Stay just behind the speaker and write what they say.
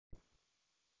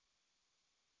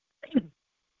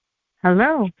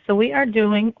Hello. So we are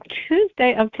doing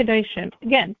Tuesday of Kedashim.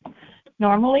 Again,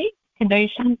 normally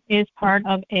Kedashim is part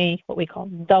of what we call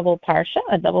double parsha,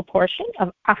 a double portion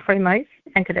of Achrei Mos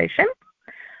and Kedashim.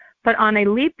 But on a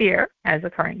leap year, as the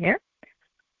current year,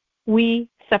 we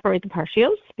separate the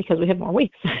parshios because we have more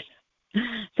weeks.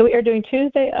 So we are doing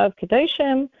Tuesday of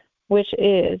Kedashim, which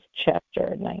is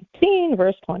chapter 19,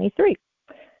 verse 23.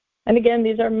 And again,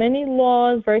 these are many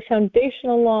laws, very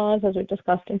foundational laws, as we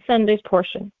discussed in Sunday's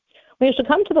portion. When you shall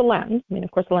come to the land, of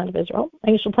course, the land of Israel,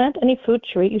 and you shall plant any fruit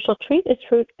tree, you shall treat its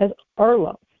fruit as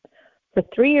arla. For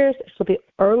 3 years it shall be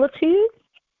arla to you.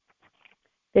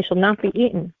 They shall not be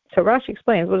eaten. So Rashi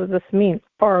explains, what does this mean,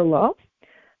 arla?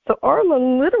 So arla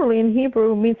literally in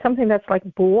Hebrew means something that's like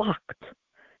blocked.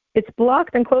 It's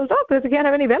blocked and closed off because you can't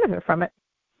have any benefit from it.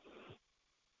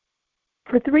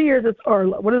 For 3 years it's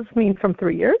arla. What does this mean from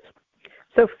 3 years?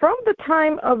 So from the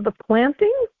time of the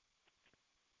planting,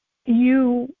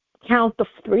 you count the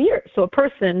 3 years. So a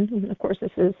person, of course,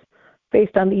 this is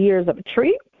based on the years of a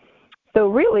tree. So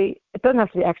really, it doesn't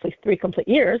have to be actually 3 complete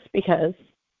years, because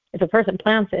if a person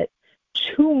plants it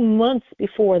 2 months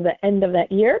before the end of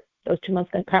that year, those 2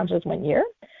 months can count as 1 year.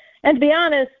 And to be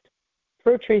honest,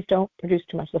 fruit trees don't produce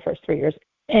too much the first 3 years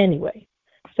anyway.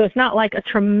 So it's not like a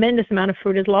tremendous amount of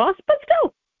fruit is lost, but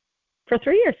still, for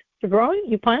 3 years, you're growing,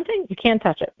 you're planting, you can't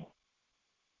touch it.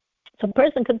 So a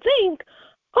person could think,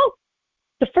 oh,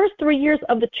 the first 3 years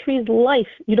of the tree's life,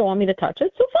 you don't want me to touch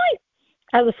it, so fine.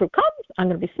 As the fruit comes, I'm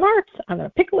going to be smart, I'm going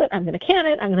to pickle it, I'm going to can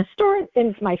it, I'm going to store it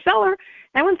in my cellar,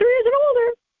 and when 3 years and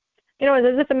older,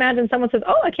 it's as if imagine someone says,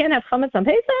 oh, I can't have chametz on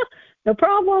Pesach, no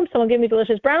problem, someone give me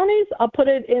delicious brownies, I'll put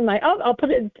it in my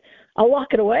oven, I'll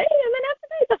lock it away, and then after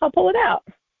Pesach, I'll pull it out.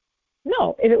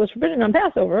 No, if it was forbidden on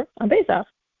Passover, on Pesach,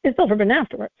 it's still forbidden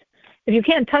afterwards. If you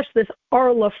can't touch this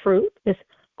arla fruit, this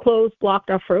closed,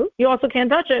 blocked-off fruit, you also can't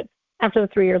touch it after the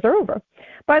 3 years are over.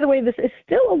 By the way, this is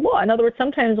still a law. In other words,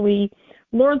 sometimes we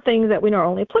learn things that we know are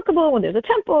only applicable when there's a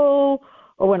temple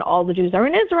or when all the Jews are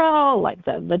in Israel, like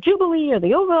the Jubilee or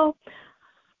the Yovel.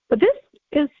 But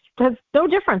this has no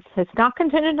difference. It's not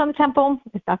contingent on the temple.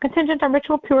 It's not contingent on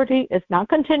ritual purity. It's not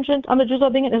contingent on the Jews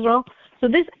all being in Israel. So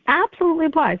this absolutely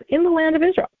applies in the land of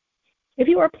Israel. If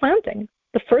you are planting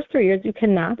the first 3 years, you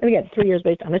cannot, and again, 3 years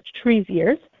based on the tree's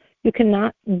years, you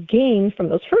cannot gain from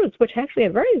those fruits, which actually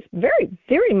have very, very,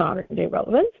 very modern-day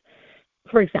relevance.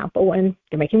 For example, when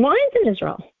they're making wines in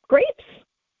Israel, grapes.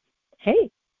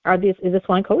 Hey, is this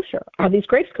wine kosher? Are these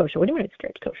grapes kosher? What do you mean it's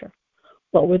grapes kosher?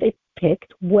 Well, were they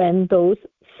picked when those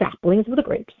saplings of the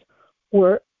grapes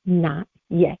were not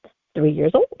yet 3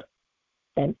 years old?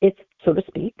 Then it's, so to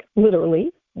speak,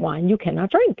 literally wine you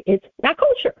cannot drink. It's not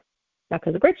kosher. Not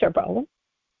because the grapes are a problem,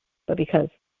 but because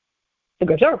the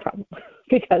grapes are a problem,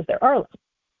 because they're arla.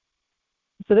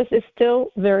 So this is still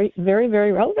very, very,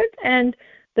 very relevant. And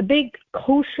the big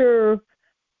kosher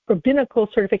rabbinical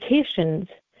certifications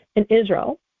in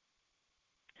Israel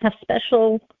have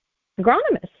special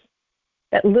agronomists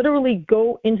that literally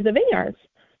go into the vineyards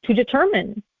to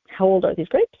determine how old are these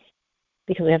grapes,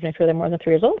 because we have to make sure they're more than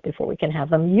 3 years old before we can have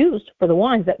them used for the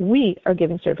wines that we are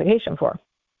giving certification for.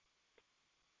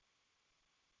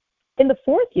 In the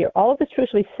 4th year, all of this fruit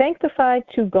shall be sanctified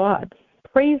to God,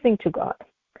 praising to God.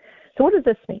 So what does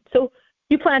this mean? So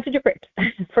you planted your grapes.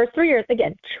 First 3 years,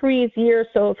 again, trees year,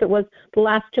 so if it was the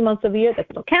last 2 months of the year, that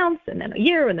still counts, and then a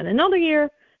year, and then another year.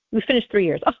 We finished 3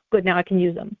 years. Oh, good, now I can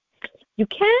use them. You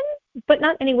can, but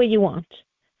not any way you want.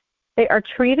 They are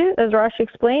treated, as Rashi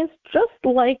explains, just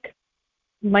like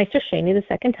Meiser Sheni, the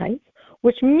second type,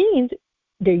 which means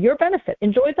they're your benefit.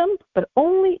 Enjoy them, but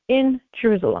only in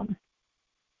Jerusalem.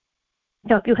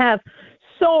 Now, if you have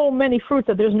so many fruits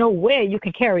that there's no way you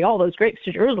can carry all those grapes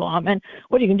to Jerusalem, and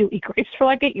what are you going to do, eat grapes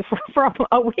for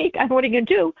a week? And what are you going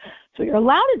to do? So you're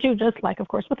allowed to do just like, of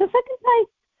course, what the second type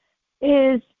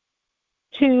is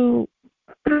to,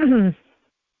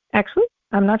 actually,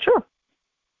 I'm not sure.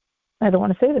 I don't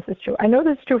want to say this is true. I know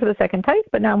this is true for the second type,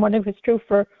 but now I'm wondering if it's true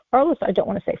for Arlos. I don't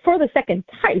want to say. For the second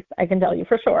type, I can tell you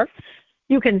for sure.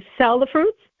 You can sell the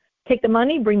fruits, take the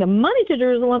money, bring the money to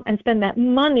Jerusalem, and spend that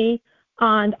money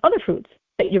on other fruits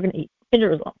that you're going to eat in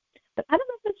Jerusalem. But I don't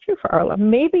know if that's true for Arla.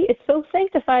 Maybe it's so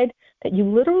sanctified that you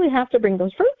literally have to bring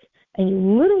those fruits, and you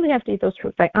literally have to eat those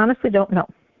fruits. I honestly don't know.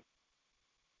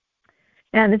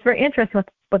 And it's very interesting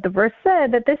what the verse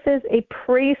said, that this is a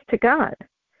praise to God.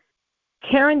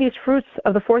 Carrying these fruits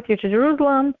of the 4th year to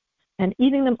Jerusalem and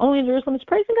eating them only in Jerusalem is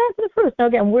praising God for the fruits. Now,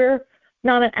 again, we're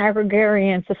not an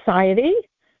agrarian society.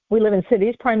 We live in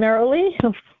cities primarily.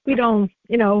 We don't,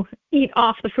 eat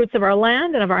off the fruits of our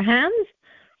land and of our hands.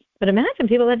 But imagine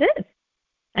people that did.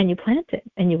 and you plant it,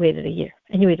 and you waited a year,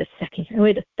 and you wait a second year, and you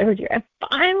wait a third year, and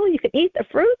finally you can eat the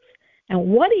fruits. And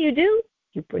what do?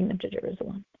 You bring them to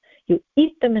Jerusalem. You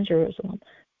eat them in Jerusalem,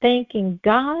 thanking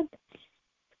God for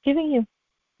giving you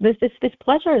this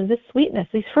pleasure, this sweetness,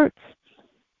 these fruits.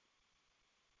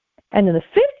 And in the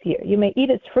 5th year, you may eat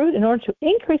its fruit in order to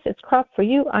increase its crop for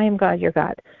you. I am God, your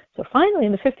God. So finally,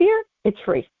 in the 5th year, it's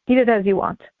free. Eat it as you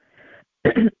want.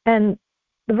 And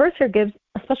the verse here gives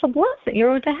a special blessing you're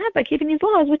going to have by keeping these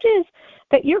laws, which is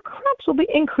that your crops will be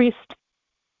increased.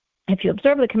 If you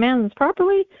observe the commandments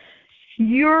properly,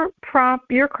 your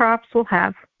crops will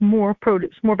have more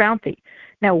produce, more bounty.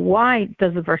 Now, why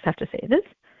does the verse have to say this?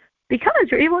 Because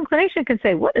your evil inclination can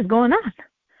say, what is going on?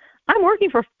 I'm working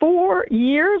for 4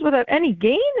 years without any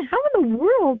gain? How in the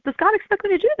world does God expect me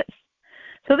to do this?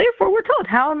 So therefore, we're told,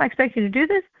 how am I expecting you to do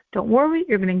this? Don't worry,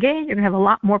 you're going to gain, you're going to have a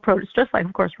lot more produce, just like,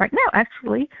 of course, right now,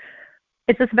 actually,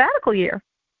 it's a sabbatical year.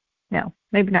 No,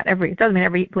 maybe not it doesn't mean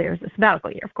every year is a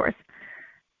sabbatical year, of course.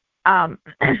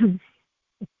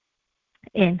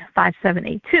 In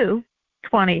 5782,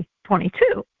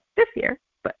 2022, this year,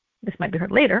 but this might be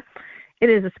heard later, it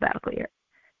is a sabbatical year.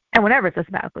 And whenever it's a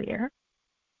sabbatical year,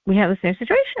 we have the same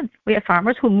situation. We have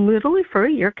farmers who literally for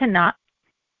a year cannot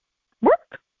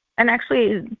work, and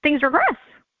actually things regress.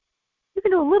 You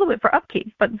can do a little bit for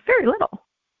upkeep, but very little.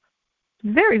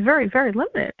 Very, very, very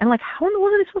limited. And how in the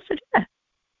world are they supposed to do that?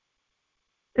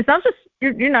 It's not just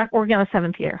you're not working on the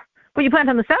 7th year, but you plant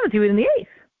on the 7th, you eat in the 8th.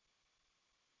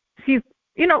 So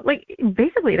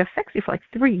basically it affects you for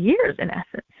 3 years in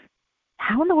essence.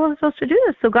 How in the world are we supposed to do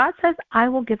this? So God says, I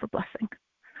will give a blessing.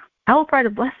 I will provide a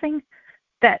blessing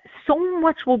that so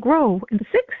much will grow in the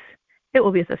 6th. It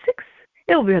will be the 6th.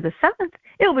 It will be for the 7th.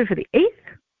 It will be for the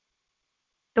 8th.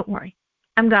 Don't worry.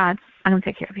 I'm God. I'm going to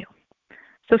take care of you.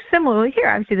 So similarly here,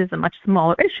 obviously there's a much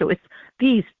smaller issue. It's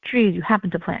these trees you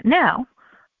happen to plant now,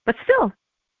 but still,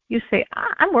 you say,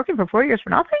 I'm working for 4 years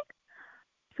for nothing?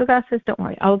 So God says, don't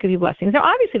worry, I will give you blessings. Now,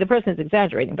 obviously the person is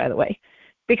exaggerating, by the way,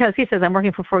 because he says, I'm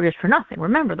working for 4 years for nothing.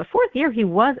 Remember, the 4th year he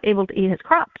was able to eat his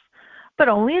crops, but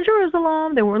only in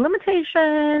Jerusalem. There were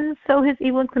limitations, so his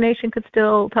evil inclination could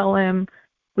still tell him,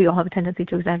 we all have a tendency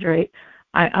to exaggerate,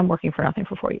 I'm working for nothing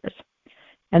for 4 years.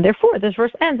 And therefore, this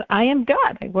verse ends, I am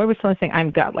God. Why are we still saying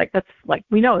I'm God? That's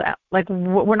we know that.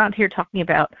 We're not here talking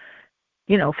about,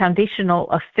 foundational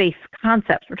of faith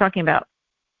concepts. We're talking about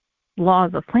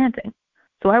laws of planting.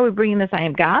 So why are we bringing this I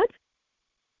am God?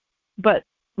 But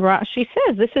Rashi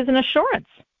says this is an assurance.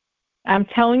 I'm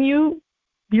telling you,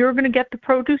 you're going to get the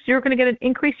produce, you're going to get an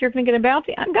increase, you're going to get a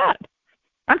bounty. I'm God.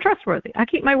 I'm trustworthy. I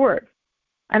keep my word.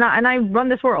 And I run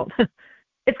this world.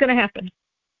 It's going to happen.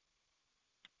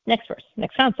 Next verse,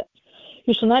 next concept.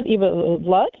 You shall not eat of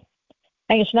blood,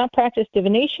 and you shall not practice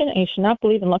divination, and you shall not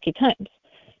believe in lucky times.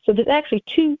 So there's actually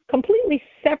 2 completely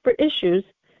separate issues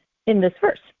in this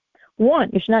verse. One,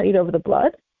 you should not eat over the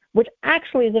blood, which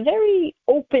actually is a very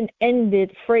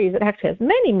open-ended phrase that actually has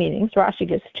many meanings. Rashi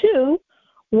gives 2.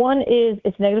 One is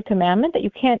it's a negative commandment that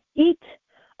you can't eat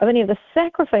of any of the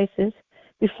sacrifices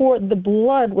before the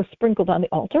blood was sprinkled on the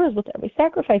altar, as with every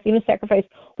sacrifice, even a sacrifice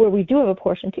where we do have a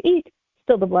portion to eat.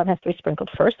 Still, the blood has to be sprinkled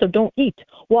first, so don't eat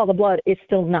while the blood is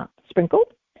still not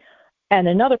sprinkled. And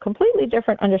another completely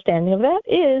different understanding of that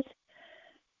is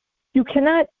you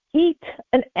cannot eat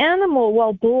an animal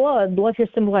while blood here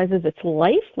symbolizes its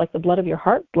life, like the blood of your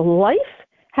heart. The life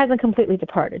hasn't completely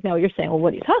departed. Now, you're saying, well,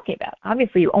 what are you talking about?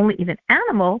 Obviously, you only eat an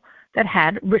animal that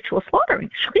had ritual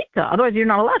slaughtering, shechita. Otherwise, you're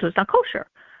not allowed to. It's not kosher.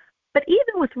 But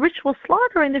even with ritual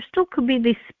slaughtering, there still could be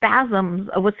these spasms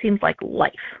of what seems like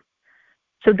life.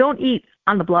 So don't eat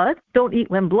on the blood. Don't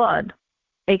eat when blood,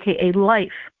 a.k.a.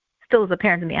 life, still is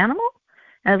apparent in the animal.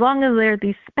 And as long as there are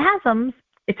these spasms,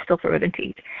 it's still forbidden to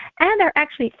eat. And there are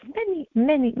actually many,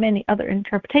 many, many other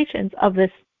interpretations of this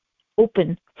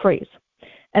open phrase.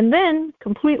 And then,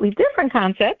 completely different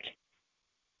concept,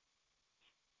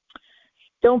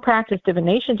 don't practice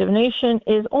divination. Divination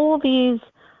is all these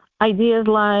ideas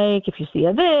like if you see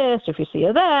a this, or if you see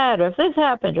a that, or if this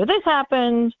happened, or this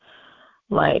happened,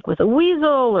 like with a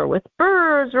weasel or with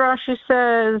birds, Rashi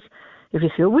says, if you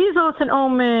see a weasel, it's an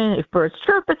omen. If birds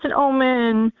chirp, it's an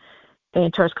omen.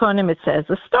 In Toras Kohanim, it says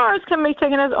the stars can be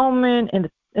taken as omen.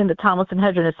 In the Talmud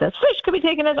Sanhedrin, it says fish can be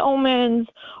taken as omens.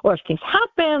 Or if things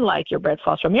happen, like your bread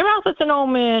falls from your mouth, it's an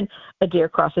omen. A deer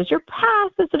crosses your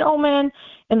path, it's an omen.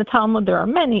 In the Talmud, there are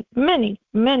many, many,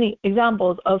 many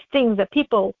examples of things that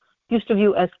people used to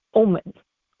view as omens.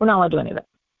 We're not allowed to do any of that.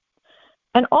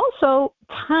 And also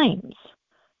times.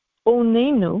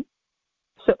 Onenu.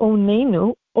 So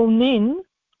onenu, onin,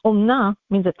 onna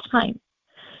means a time.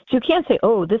 So you can't say,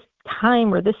 oh, this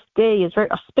time or this day is very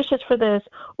auspicious for this,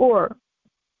 or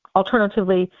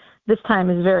Alternatively, this time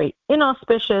is very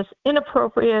inauspicious,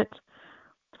 inappropriate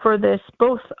for this.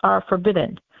 Both are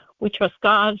forbidden. We trust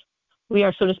God. We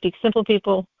are, so to speak, simple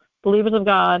people, believers of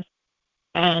God,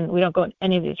 and we don't go in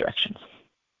any of these directions.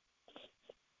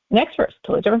 Next verse,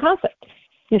 totally different concept.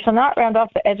 You shall not round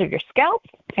off the edge of your scalp,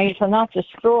 and you shall not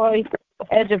destroy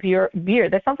the edge of your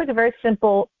beard. That sounds like a very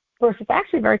simple verse. It's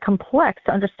actually very complex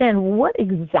to understand what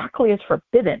exactly is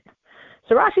forbidden.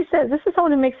 So Rashi says this is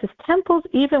someone who makes his temples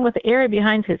even with the area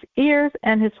behind his ears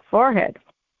and his forehead.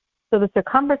 So the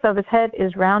circumference of his head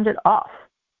is rounded off.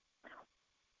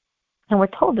 And we're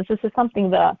told that this is something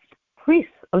the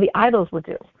priests of the idols would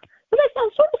do. So that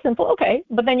sounds sort of simple, okay.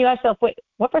 But then you ask yourself, wait,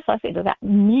 what precisely does that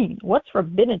mean? What's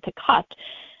forbidden to cut?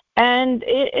 And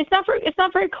it's not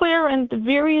very clear, and the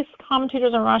various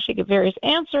commentators on Rashi give various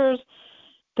answers.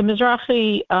 The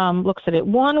Mizrahi looks at it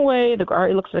one way, the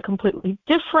Gari looks at it completely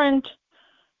different.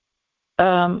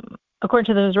 According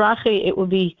to the Mizrahi, it would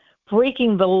be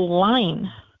breaking the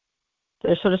line,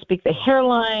 so to speak, the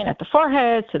hairline at the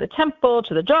forehead, to the temple,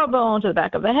 to the jawbone, to the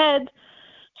back of the head.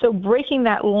 So breaking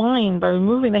that line by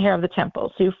removing the hair of the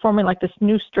temple. So you're forming like this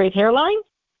new straight hairline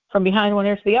from behind one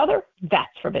ear to the other.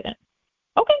 That's forbidden.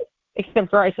 Okay,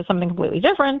 except Gari says something completely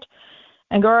different.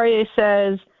 And Gari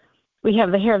says we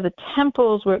have the hair of the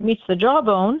temples where it meets the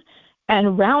jawbone,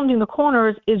 and rounding the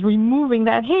corners is removing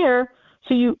that hair,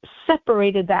 so you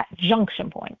separated that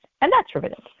junction point. And that's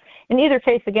forbidden. In either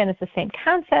case, again, it's the same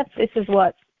concept. This is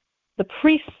what the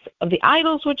priests of the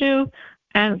idols would do,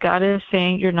 and God is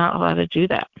saying you're not allowed to do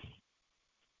that.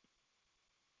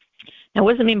 Now,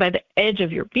 what does it mean by the edge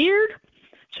of your beard?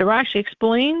 So Rashi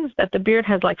explains that the beard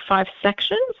has like 5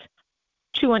 sections,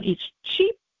 2 on each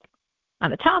cheek, on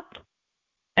the top,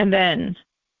 and then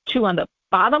 2 on the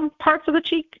bottom parts of the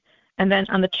cheek, and then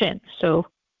on the chin. So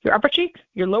your upper cheek,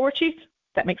 your lower cheek,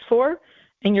 that makes 4,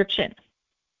 and your chin.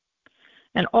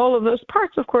 And all of those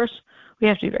parts, of course, we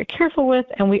have to be very careful with,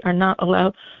 and we are not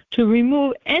allowed to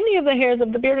remove any of the hairs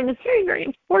of the beard. And it's very, very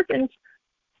important,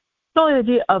 not only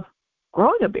the idea of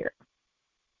growing a beard,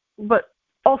 but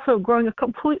also growing a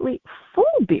completely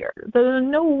full beard. There's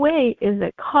no way is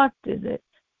it cut, is it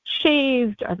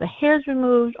shaved, are the hairs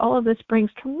removed. All of this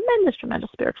brings tremendous,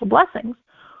 tremendous spiritual blessings.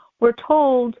 We're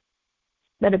told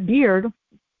that a beard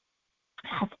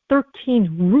has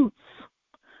 13 roots,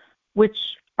 which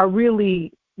are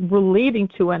really relating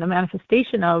to and a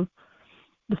manifestation of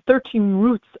the 13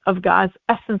 roots of God's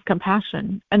essence,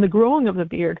 compassion, and the growing of the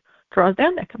beard draws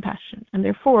down that compassion, and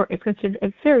therefore it's considered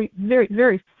a very, very,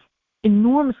 very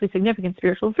enormously significant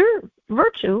spiritual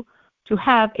virtue to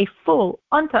have a full,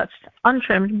 untouched,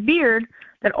 untrimmed beard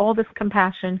that all this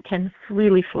compassion can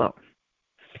freely flow.